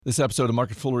This episode of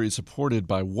Market Foolery is supported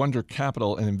by Wonder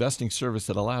Capital, an investing service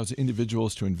that allows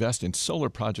individuals to invest in solar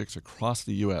projects across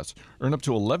the U.S. Earn up to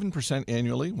 11%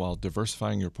 annually while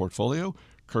diversifying your portfolio,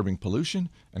 curbing pollution,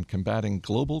 and combating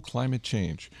global climate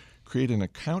change. Create an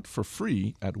account for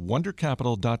free at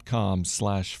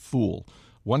wondercapital.com/fool.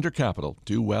 Wonder Capital.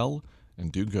 Do well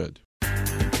and do good.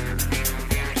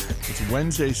 It's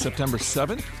Wednesday, September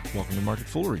 7th. Welcome to Market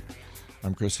Foolery.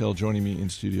 I'm Chris Hill. Joining me in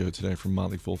studio today from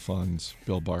Motley Fool Funds,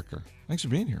 Bill Barker. Thanks for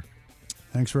being here.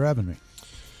 Thanks for having me.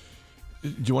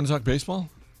 Do you want to talk baseball?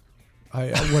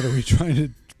 What are we trying to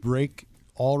break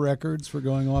all records for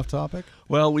going off topic?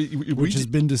 Well, which has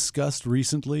been discussed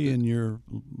recently in your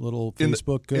little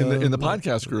Facebook in the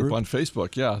podcast group on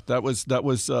Facebook. Yeah, that was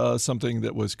something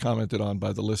that was commented on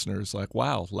by the listeners. Like,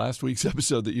 wow, last week's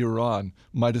episode that you were on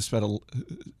might have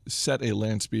set a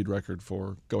land speed record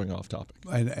for going off topic.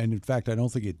 And in fact, I don't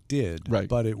think it did. Right,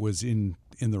 but it was in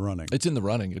the running. It's in the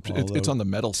running. It's on the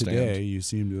medal stand. Today, you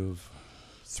seem to have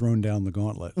thrown down the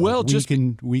gauntlet. Well,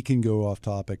 we can go off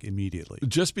topic immediately.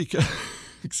 Just because.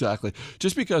 Exactly.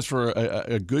 Just because for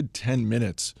a good 10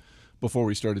 minutes before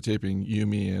we started taping, you,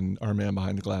 me, and our man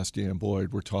behind the glass, Dan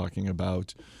Boyd, were talking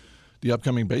about the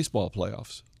upcoming baseball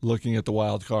playoffs, looking at the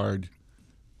wild card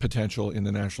potential in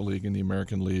the National League and the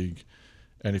American League.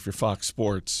 And if you're Fox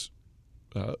Sports,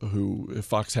 if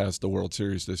Fox has the World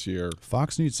Series this year.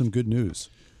 Fox needs some good news.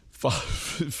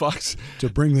 Fox to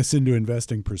bring this into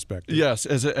investing perspective. Yes,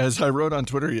 as I wrote on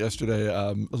Twitter yesterday,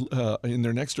 in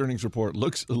their next earnings report,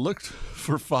 looked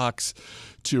for Fox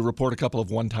to report a couple of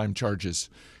one-time charges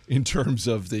in terms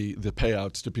of the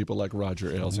payouts to people like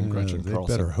Roger Ailes and Gretchen Carlson.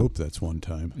 They better hope that's one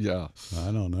time. Yeah,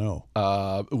 I don't know.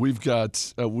 We've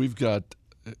got a little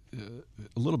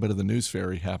bit of the news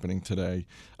fairy happening today.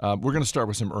 We're going to start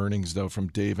with some earnings though from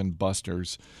Dave &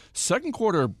 Buster's. Second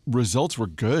quarter results were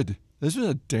good. This was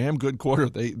a damn good quarter.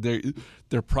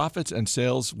 Their profits and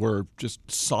sales were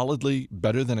just solidly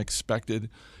better than expected,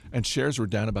 and shares were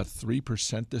down about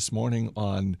 3% this morning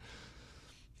on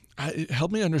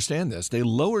help me understand this. They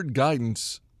lowered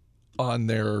guidance on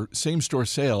their same-store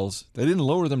sales. They didn't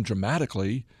lower them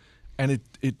dramatically, and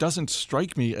it doesn't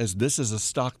strike me as this is a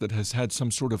stock that has had some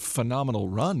sort of phenomenal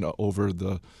run over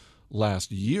the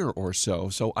last year or so.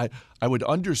 So I would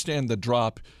understand the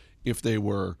drop if they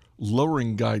were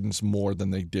lowering guidance more than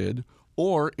they did,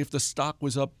 or if the stock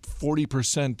was up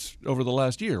 40% over the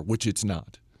last year, which it's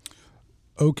not.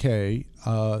 Okay,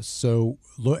 so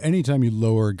anytime you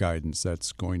lower guidance,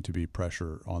 that's going to be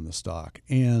pressure on the stock.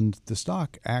 And the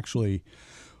stock actually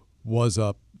was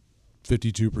up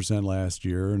 52% last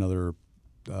year, another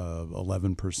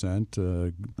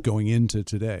 11% going into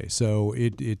today. So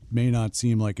it may not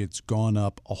seem like it's gone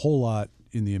up a whole lot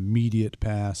in the immediate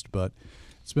past, but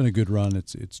it's been a good run.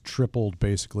 It's tripled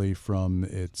basically from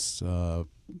its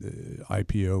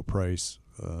IPO price.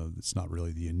 It's not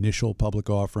really the initial public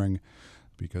offering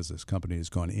because this company has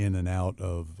gone in and out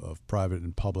of private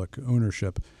and public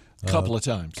ownership. Couple of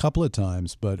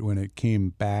times. But when it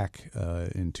came back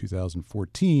in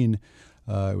 2014,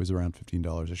 it was around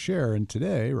 $15 a share. And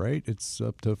today, right, it's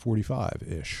up to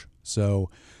 45-ish.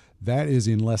 So that is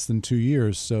in less than 2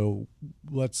 years. So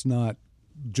let's not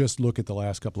just look at the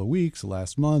last couple of weeks, the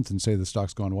last month, and say the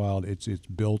stock's gone wild. It's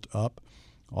built up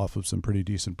off of some pretty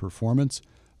decent performance.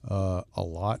 A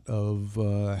lot of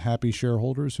happy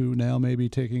shareholders who now may be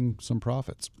taking some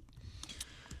profits.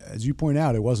 As you point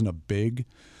out, it wasn't a big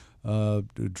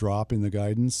drop in the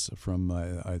guidance from,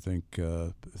 I think,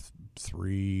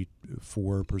 3-4%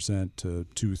 to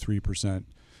 2-3%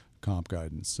 comp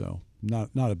guidance. So not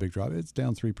a big drop. It's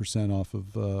down 3% off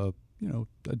of a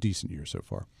decent year so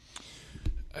far.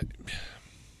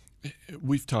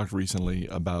 We've talked recently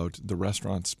about the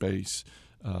restaurant space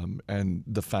and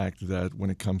the fact that when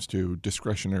it comes to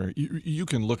discretionary, you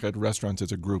can look at restaurants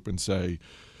as a group and say,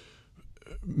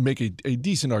 make a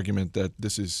decent argument that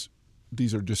these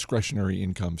are discretionary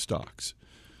income stocks.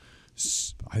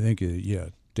 I think,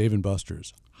 Dave &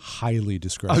 Buster's, highly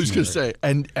discretionary. I was going to say,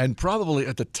 and probably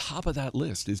at the top of that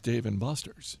list is Dave &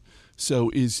 Buster's. So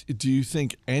do you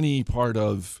think any part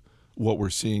of what we're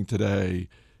seeing today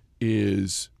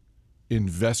is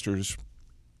investors,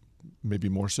 maybe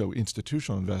more so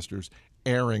institutional investors,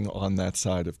 erring on that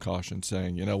side of caution,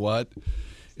 saying, you know what,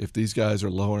 if these guys are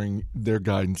lowering their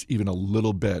guidance even a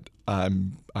little bit, I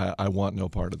want no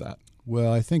part of that?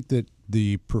 Well, I think that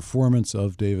the performance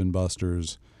of Dave &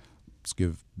 Buster's, let's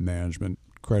give management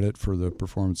credit for the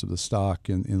performance of the stock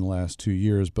in the last 2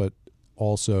 years, but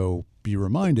also be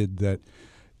reminded that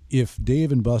if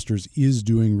Dave & Buster's is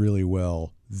doing really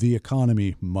well, the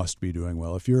economy must be doing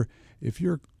well. If you're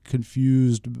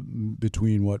confused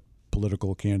between what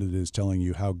political candidate is telling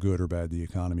you how good or bad the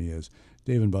economy is,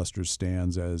 Dave & Buster's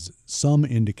stands as some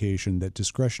indication that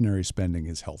discretionary spending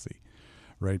is healthy,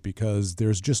 right? Because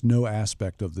there's just no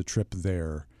aspect of the trip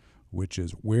there which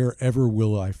is wherever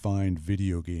will I find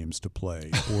video games to play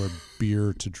or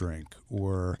beer to drink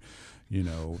or, you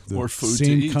know, the or food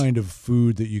same kind of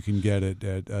food that you can get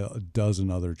at a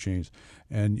dozen other chains.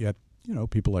 And yet, you know,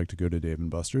 people like to go to Dave &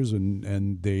 Buster's,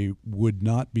 and they would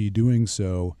not be doing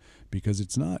so because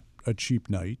it's not a cheap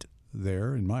night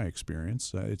there, in my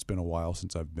experience. It's been a while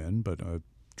since I've been, but I've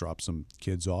dropped some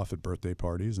kids off at birthday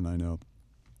parties, and I know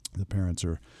the parents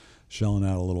are shelling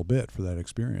out a little bit for that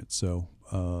experience. So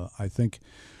I think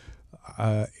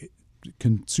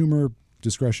consumer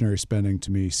discretionary spending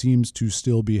to me seems to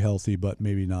still be healthy, but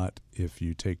maybe not if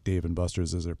you take Dave &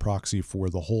 Buster's as a proxy for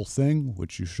the whole thing,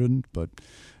 which you shouldn't, but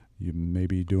you may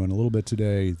be doing a little bit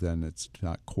today, then it's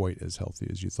not quite as healthy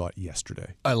as you thought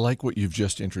yesterday. I like what you've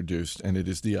just introduced, and it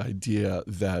is the idea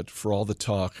that for all the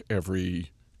talk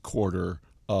every quarter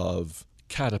of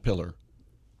Caterpillar,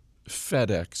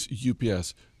 FedEx,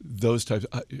 UPS, those types,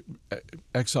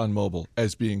 ExxonMobil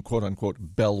as being quote-unquote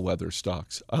bellwether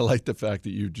stocks. I like the fact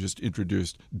that you just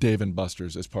introduced Dave &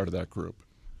 Buster's as part of that group.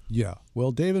 Yeah.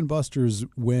 Well, Dave & Buster's,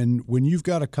 when you've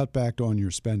got to cut back on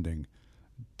your spending,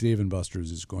 Dave &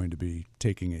 Buster's is going to be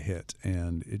taking a hit,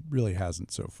 and it really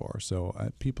hasn't so far. So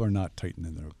people are not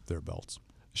tightening their belts.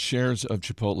 Shares of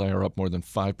Chipotle are up more than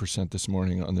 5% this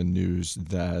morning on the news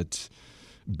that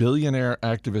billionaire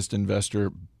activist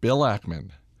investor Bill Ackman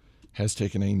has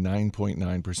taken a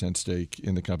 9.9% stake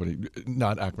in the company.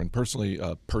 Not Ackman, personally,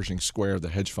 Pershing Square, the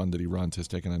hedge fund that he runs, has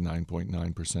taken a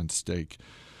 9.9% stake.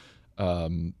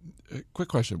 Quick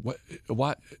question.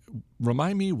 Why?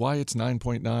 Remind me why it's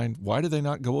 9.9. Why do they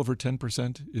not go over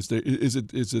 10%?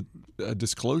 Is it a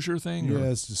disclosure thing? Yeah, or?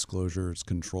 it's disclosure. It's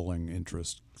controlling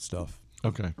interest stuff.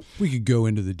 Okay. We could go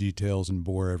into the details and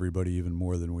bore everybody even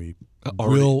more than we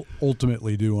Already. will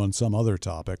ultimately do on some other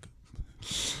topic.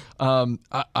 I'm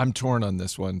torn on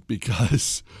this one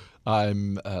because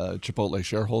I'm a Chipotle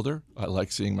shareholder. I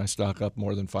like seeing my stock up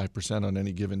more than 5% on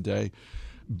any given day.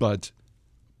 But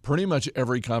pretty much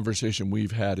every conversation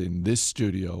we've had in this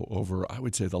studio over, I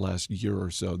would say, the last year or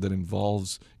so that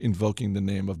involves invoking the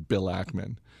name of Bill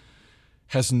Ackman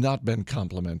has not been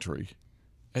complimentary.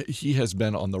 He has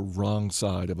been on the wrong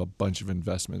side of a bunch of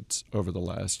investments over the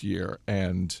last year.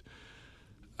 And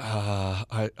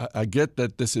I get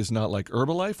that this is not like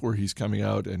Herbalife where he's coming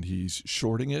out and he's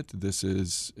shorting it. This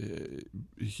is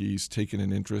he's taken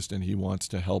an interest and he wants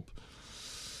to help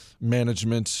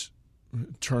management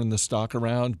turn the stock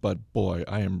around. But boy,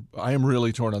 I am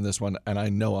really torn on this one, and I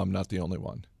know I'm not the only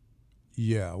one.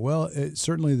 Yeah, well,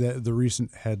 certainly the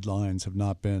recent headlines have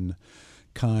not been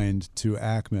kind to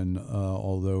Ackman,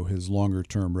 although his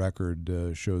longer-term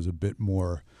record shows a bit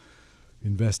more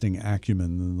investing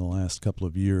acumen than the last couple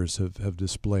of years have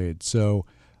displayed. So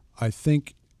I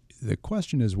think the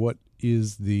question is, what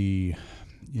is the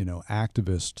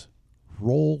activist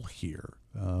role here?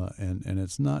 And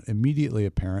it's not immediately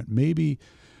apparent. Maybe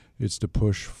it's to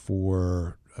push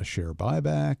for a share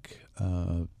buyback.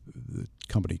 The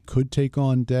company could take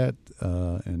on debt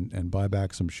and buy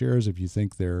back some shares if you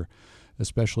think they're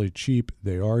especially cheap.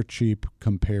 They are cheap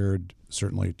compared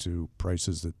certainly to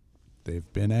prices that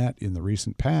they've been at in the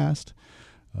recent past.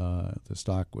 The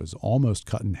stock was almost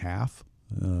cut in half,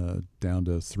 down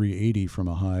to $380 from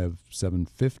a high of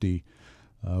 $750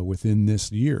 within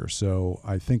this year. So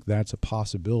I think that's a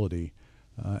possibility.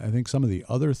 I think some of the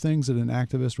other things that an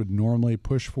activist would normally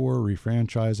push for,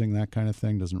 refranchising, that kind of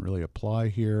thing, doesn't really apply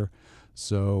here.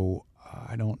 So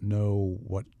I don't know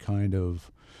what kind of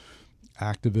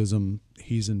activism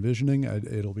he's envisioning.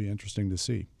 It'll be interesting to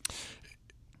see.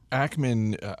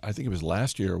 Ackman, I think it was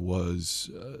last year,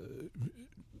 was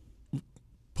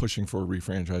pushing for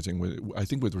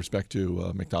refranchising, with respect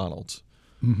to McDonald's.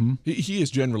 Mm-hmm. He is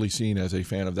generally seen as a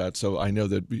fan of that. So I know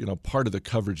that part of the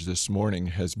coverage this morning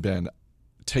has been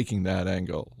taking that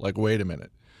angle. Like, wait a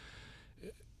minute.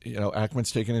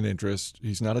 Ackman's taken an interest.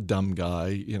 He's not a dumb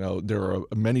guy. There are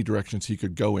many directions he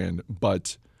could go in,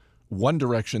 but one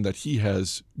direction that he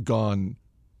has gone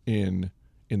in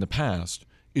the past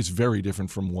is very different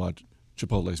from what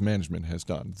Chipotle's management has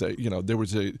done. There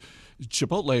was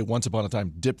Chipotle once upon a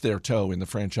time dipped their toe in the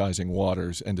franchising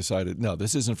waters and decided, no,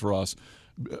 this isn't for us.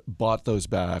 Bought those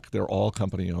back. They're all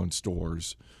company-owned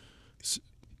stores.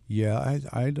 Yeah,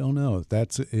 I don't know.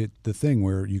 That's it. The thing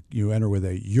where you enter with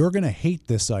you're going to hate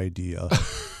this idea,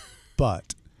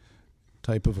 but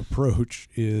type of approach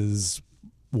is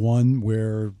one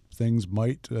where things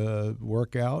might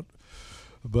work out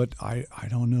But I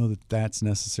don't know that that's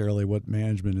necessarily what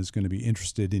management is going to be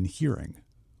interested in hearing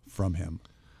from him.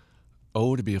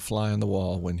 Oh, to be a fly on the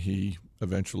wall when he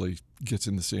eventually gets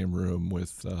in the same room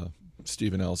with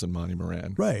Stephen Els and Monty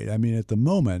Moran. Right. I mean, at the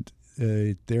moment,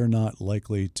 they're not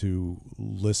likely to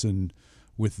listen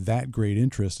with that great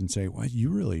interest and say, well, you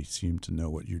really seem to know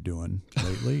what you're doing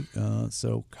lately.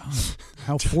 So, God,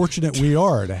 how fortunate we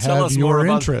are to have your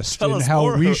interest in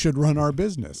how we should run our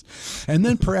business. And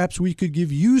then perhaps we could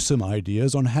give you some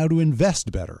ideas on how to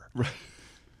invest better. Right.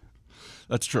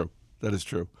 That's true. That is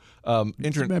true.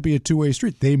 It might be a two-way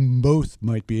street. They both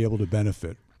might be able to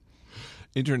benefit.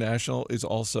 International is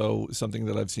also something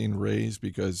that I've seen raised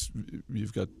because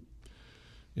you've got,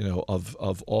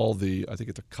 of all the, I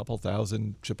think it's a couple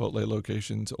thousand Chipotle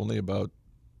locations, only about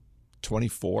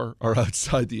 24 are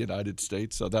outside the United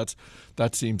States. So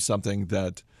that seems something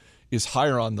that is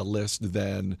higher on the list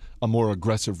than a more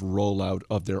aggressive rollout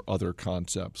of their other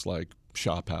concepts like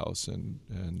Shop House and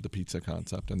the pizza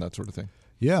concept and that sort of thing.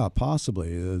 Yeah,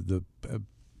 possibly.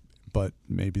 But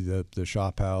maybe the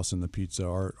Shop House and the pizza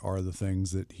are the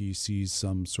things that he sees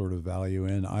some sort of value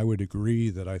in. I would agree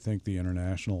that I think the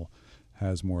International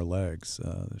has more legs.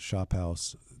 The Shop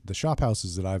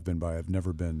Houses that I've been by have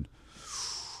never been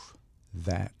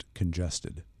that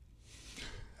congested.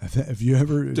 Have you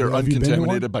ever? They're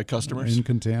uncontaminated by customers.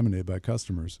 Uncontaminated by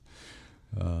customers,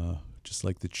 just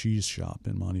like the cheese shop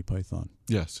in Monty Python.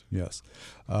 Yes.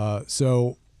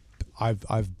 So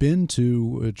I've been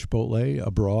to Chipotle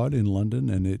abroad in London,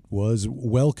 and it was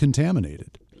well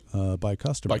contaminated by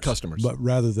customers. But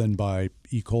rather than by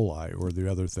E. coli or the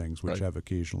other things which have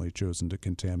occasionally chosen to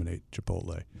contaminate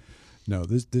Chipotle. No,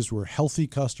 these were healthy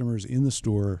customers in the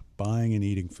store buying and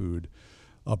eating food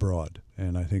abroad,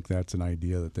 and I think that's an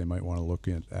idea that they might want to look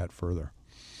at further.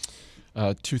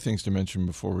 Two things to mention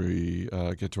before we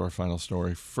get to our final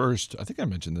story. First, I think I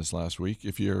mentioned this last week.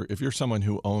 If you're someone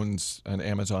who owns an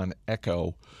Amazon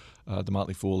Echo, the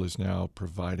Motley Fool is now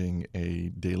providing a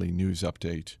daily news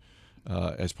update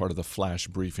as part of the flash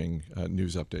briefing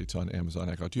news updates on Amazon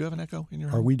Echo. Do you have an Echo in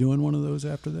your home? Are we doing one of those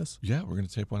after this? Yeah, we're going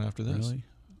to tape one after this. Really?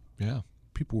 Yeah.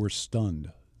 People were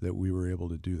stunned that we were able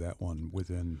to do that one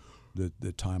within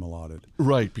the time allotted.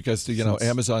 Right, because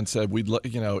Amazon said it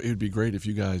would be great if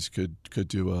you guys could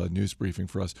do a news briefing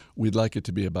for us. We'd like it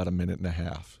to be about a minute and a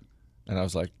half. And I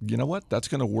was like, you know what? That's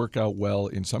going to work out well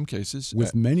in some cases.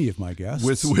 With many of my guests.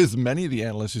 With many of the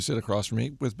analysts who sit across from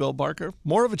me. With Bill Barker,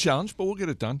 more of a challenge, but we'll get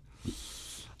it done.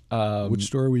 Which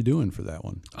story are we doing for that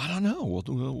one? I don't know.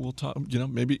 We'll talk.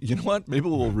 Maybe Maybe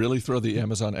we'll really throw the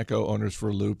Amazon Echo owners for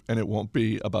a loop, and it won't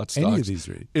be about stocks. Any of these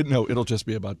three? It'll just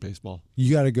be about baseball.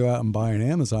 You got to go out and buy an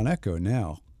Amazon Echo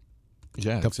now.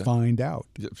 Yeah, to find out.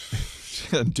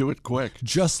 And do it quick.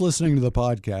 Just listening to the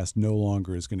podcast no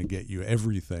longer is going to get you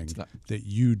everything that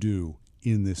you do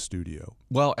in this studio.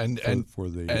 Well, and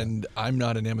I'm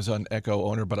not an Amazon Echo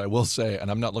owner, but I will say,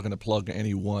 and I'm not looking to plug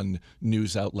any one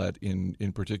news outlet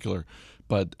in particular,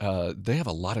 but they have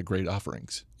a lot of great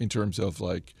offerings in terms of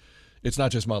it's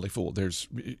not just Motley Fool. There's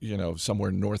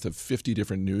somewhere north of 50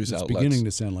 different news outlets. It's beginning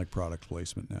to sound like product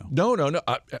placement now. No.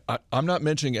 I'm not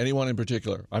mentioning anyone in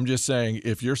particular. I'm just saying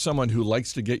if you're someone who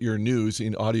likes to get your news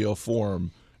in audio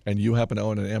form, and you happen to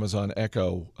own an Amazon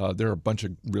Echo, there are a bunch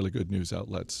of really good news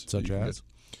outlets. Such as?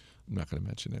 I'm not going to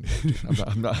mention any.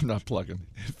 I'm not plugging.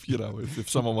 If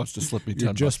someone wants to slip me $10,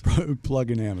 you're just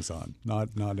plugging Amazon, not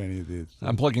any of the.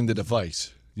 I'm plugging the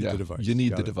device. Yeah, the device. You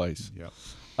need the device. Yeah.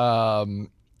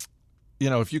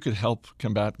 If you could help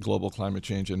combat global climate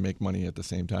change and make money at the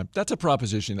same time, that's a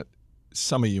proposition that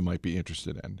some of you might be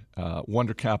interested in.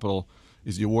 Wonder Capital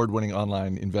is the award-winning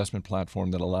online investment platform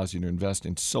that allows you to invest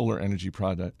in solar energy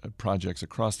projects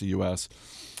across the U.S.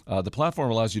 The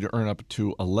platform allows you to earn up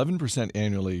to 11%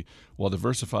 annually while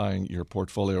diversifying your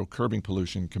portfolio, curbing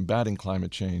pollution, combating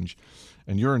climate change.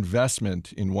 And your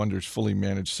investment in Wonder's fully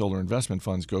managed solar investment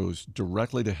funds goes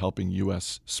directly to helping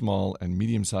U.S. small and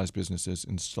medium-sized businesses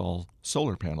install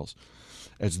solar panels.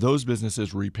 As those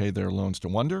businesses repay their loans to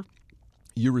Wonder,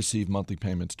 you receive monthly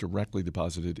payments directly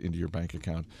deposited into your bank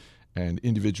account. And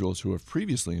individuals who have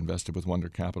previously invested with Wonder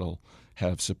Capital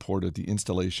have supported the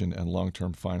installation and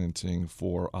long-term financing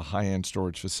for a high-end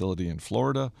storage facility in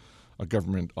Florida, a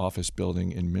government office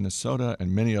building in Minnesota,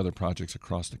 and many other projects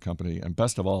across the company. And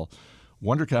best of all,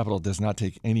 Wonder Capital does not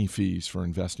take any fees for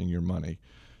investing your money.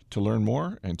 To learn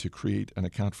more and to create an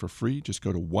account for free, just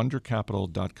go to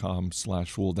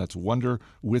wondercapital.com/fool. That's Wonder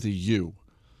with a U.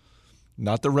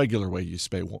 Not the regular way you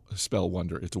spell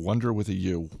Wonder. It's Wonder with a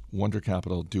U. Wonder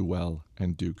Capital, do well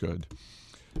and do good.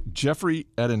 Jeffrey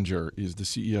Ettinger is the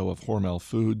CEO of Hormel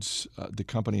Foods. The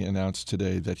company announced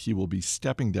today that he will be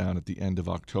stepping down at the end of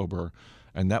October,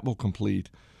 and that will complete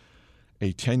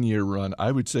a 10-year run.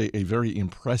 I would say a very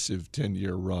impressive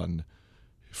 10-year run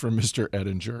for Mr.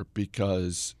 Ettinger,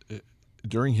 because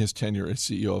during his tenure as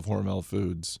CEO of Hormel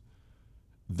Foods,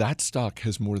 that stock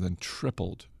has more than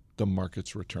tripled the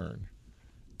market's return.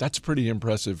 That's pretty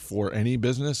impressive for any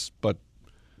business, but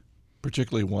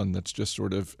particularly one that's just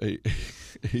sort of a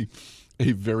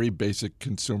very basic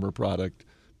consumer product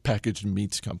packaged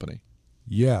meats company.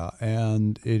 Yeah,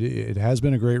 and it has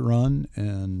been a great run,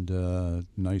 and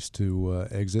nice to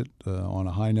exit on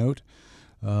a high note,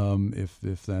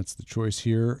 if that's the choice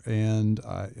here. And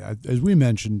as we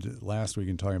mentioned last week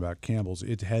in talking about Campbell's,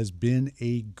 it has been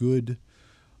a good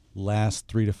last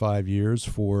 3 to 5 years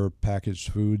for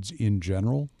packaged foods in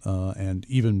general, and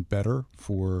even better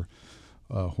for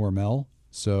Hormel.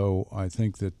 So I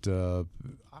think that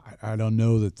I don't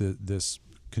know that this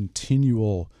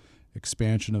continual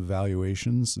expansion of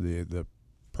valuations, the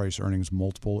price earnings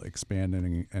multiple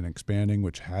expanding and expanding,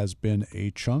 which has been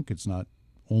a chunk. It's not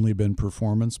only been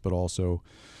performance, but also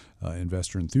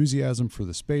investor enthusiasm for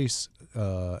the space,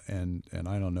 and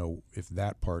I don't know if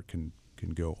that part can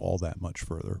go all that much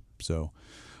further. So,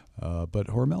 but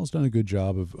Hormel's done a good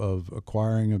job of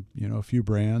acquiring a few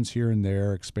brands here and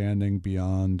there, expanding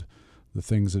beyond the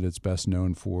things that it's best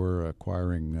known for.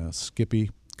 Acquiring Skippy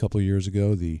a couple of years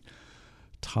ago, the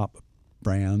top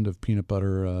brand of peanut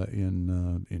butter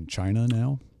in China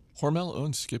now. Hormel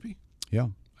owns Skippy? Yeah.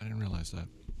 I didn't realize that.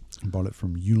 Bought it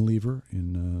from Unilever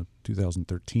in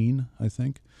 2013, I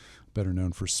think. Better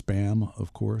known for Spam,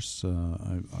 of course.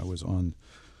 I was on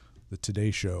the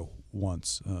Today Show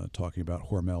once talking about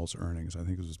Hormel's earnings. I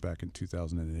think it was back in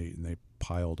 2008, and they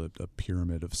piled a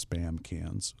pyramid of Spam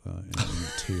cans in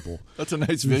the table. That's a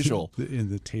nice visual. In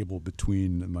the table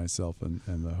between myself and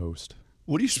the host.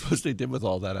 What do you suppose they did with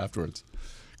all that afterwards?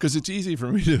 Because it's easy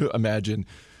for me to imagine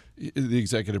the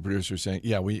executive producer saying,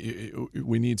 yeah,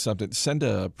 we need something. Send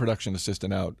a production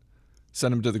assistant out.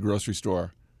 Send him to the grocery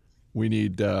store. We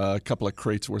need a couple of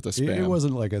crates worth of Spam. It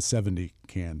wasn't like a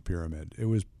 70-can pyramid. It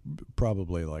was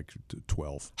probably like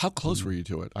 12. How close were you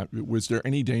to it? Was there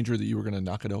any danger that you were going to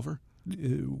knock it over?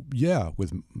 Yeah,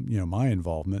 with my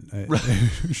involvement. Right.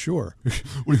 Sure.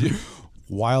 With you?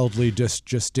 Wildly just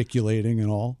gesticulating and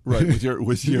all. Right,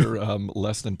 with your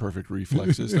less than perfect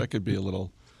reflexes. That could be a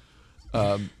little...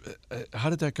 how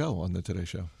did that go on the Today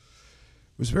Show?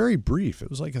 It was very brief. It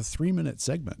was like a 3-minute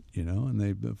segment, and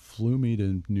they flew me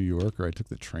to New York, or I took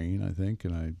the train, I think,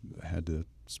 and I had to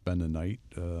spend a night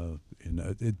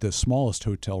in the smallest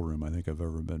hotel room I think I've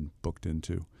ever been booked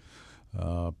into.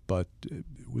 But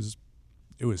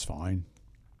it was fine.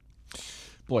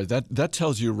 Boy, that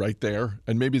tells you right there,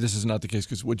 and maybe this is not the case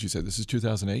because what'd you say? This is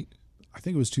 2008? I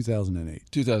think it was 2008.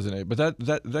 2008, but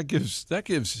that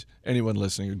gives anyone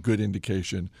listening a good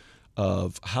indication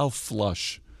of how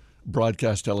flush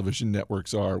broadcast television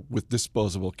networks are with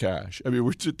disposable cash. I mean,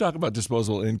 we're to talk about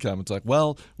disposable income. It's like,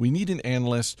 well, we need an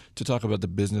analyst to talk about the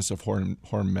business of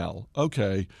Hormel.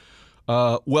 Okay.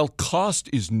 Well,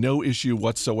 cost is no issue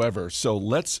whatsoever. So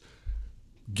let's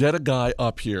get a guy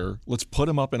up here. Let's put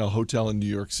him up in a hotel in New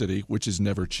York City, which is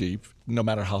never cheap, no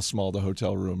matter how small the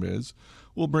hotel room is.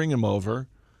 We'll bring him over.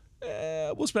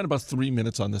 We'll spend about 3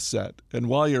 minutes on the set. And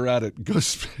while you're at it, go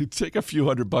take a few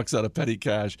 $100 out of petty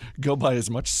cash. Go buy as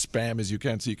much Spam as you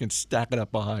can so you can stack it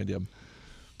up behind him.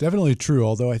 Definitely true,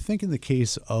 although I think in the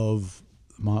case of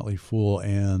Motley Fool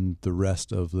and the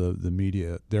rest of the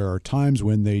media, there are times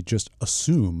when they just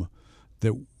assume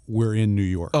that we're in New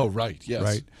York. Oh, right, yes.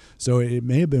 Right? So it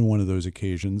may have been one of those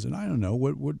occasions, and I don't know,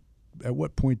 at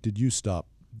what point did you stop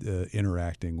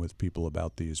interacting with people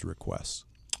about these requests?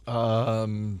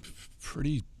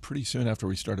 Pretty soon after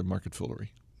we started Market Foolery.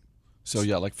 So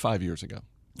yeah, like 5 years ago.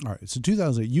 All right. So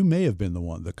 2008, you may have been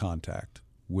the contact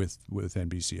with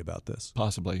NBC about this.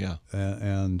 Possibly, yeah.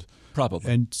 And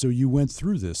probably. And so you went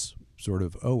through this sort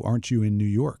of, aren't you in New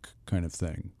York kind of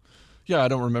thing. Yeah, I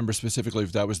don't remember specifically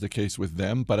if that was the case with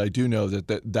them, but I do know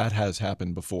that has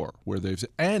happened before, where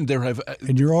and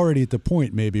you're already at the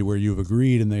point maybe where you've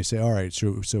agreed, and they say, all right,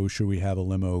 so should we have a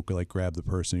limo like grab the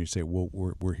person? You say, well,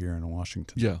 we're here in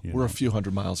Washington. Yeah, we're a few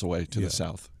hundred miles away to the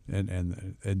south, and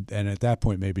at that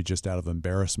point maybe just out of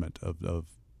embarrassment of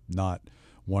not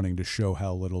wanting to show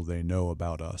how little they know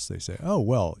about us, they say, oh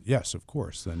well, yes, of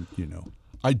course, then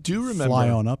I do remember fly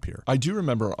on up here. I do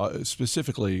remember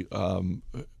specifically.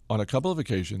 On a couple of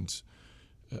occasions,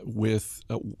 with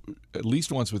at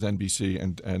least once with NBC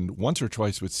and once or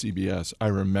twice with CBS, I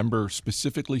remember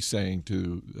specifically saying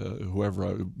to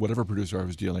whatever producer I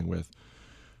was dealing with,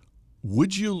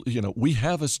 would you, we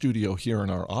have a studio here in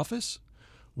our office.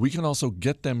 We can also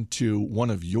get them to one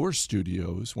of your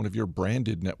studios, one of your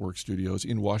branded network studios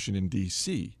in Washington,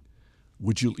 D.C.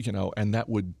 Would you, and that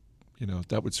would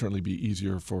certainly be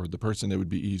easier for the person. It would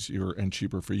be easier and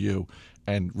cheaper for you.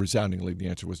 And resoundingly, the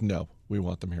answer was no. We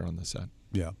want them here on the set.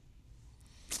 Yeah.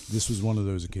 This was one of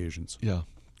those occasions. Yeah.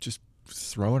 Just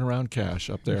throwing around cash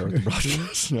up there at the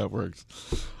broadcast networks.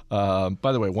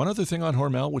 By the way, one other thing on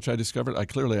Hormel, which I discovered,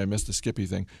 I missed the Skippy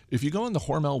thing. If you go on the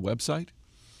Hormel website,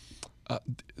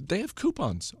 they have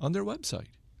coupons on their website.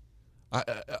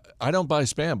 I don't buy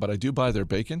Spam, but I do buy their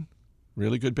bacon,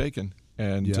 really good bacon,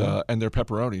 and their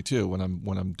pepperoni too. When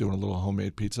I'm doing a little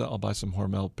homemade pizza, I'll buy some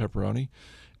Hormel pepperoni,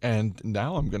 and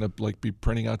now I'm gonna be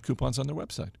printing out coupons on their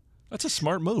website. That's a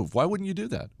smart move. Why wouldn't you do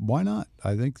that? Why not?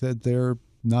 I think that they're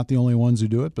not the only ones who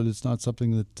do it, but it's not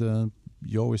something that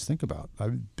you always think about.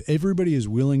 Everybody is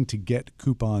willing to get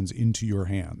coupons into your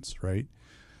hands, right?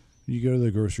 You go to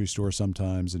the grocery store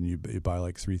sometimes and you buy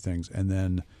like 3 things, and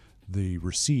then the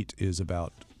receipt is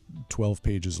about 12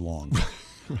 pages long.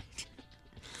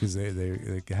 Because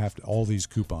they have all these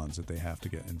coupons that they have to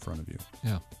get in front of you.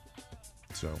 Yeah.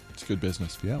 So it's good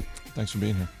business. Yeah. Thanks for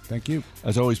being here. Thank you.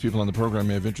 As always, people on the program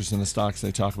may have interest in the stocks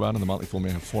they talk about, and the Motley Fool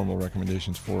may have formal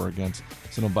recommendations for or against.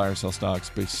 So don't buy or sell stocks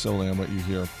based solely on what you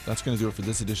hear. That's going to do it for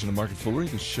this edition of Market Foolery.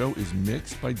 The show is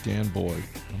mixed by Dan Boyd.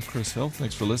 I'm Chris Hill.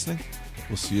 Thanks for listening.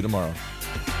 We'll see you tomorrow.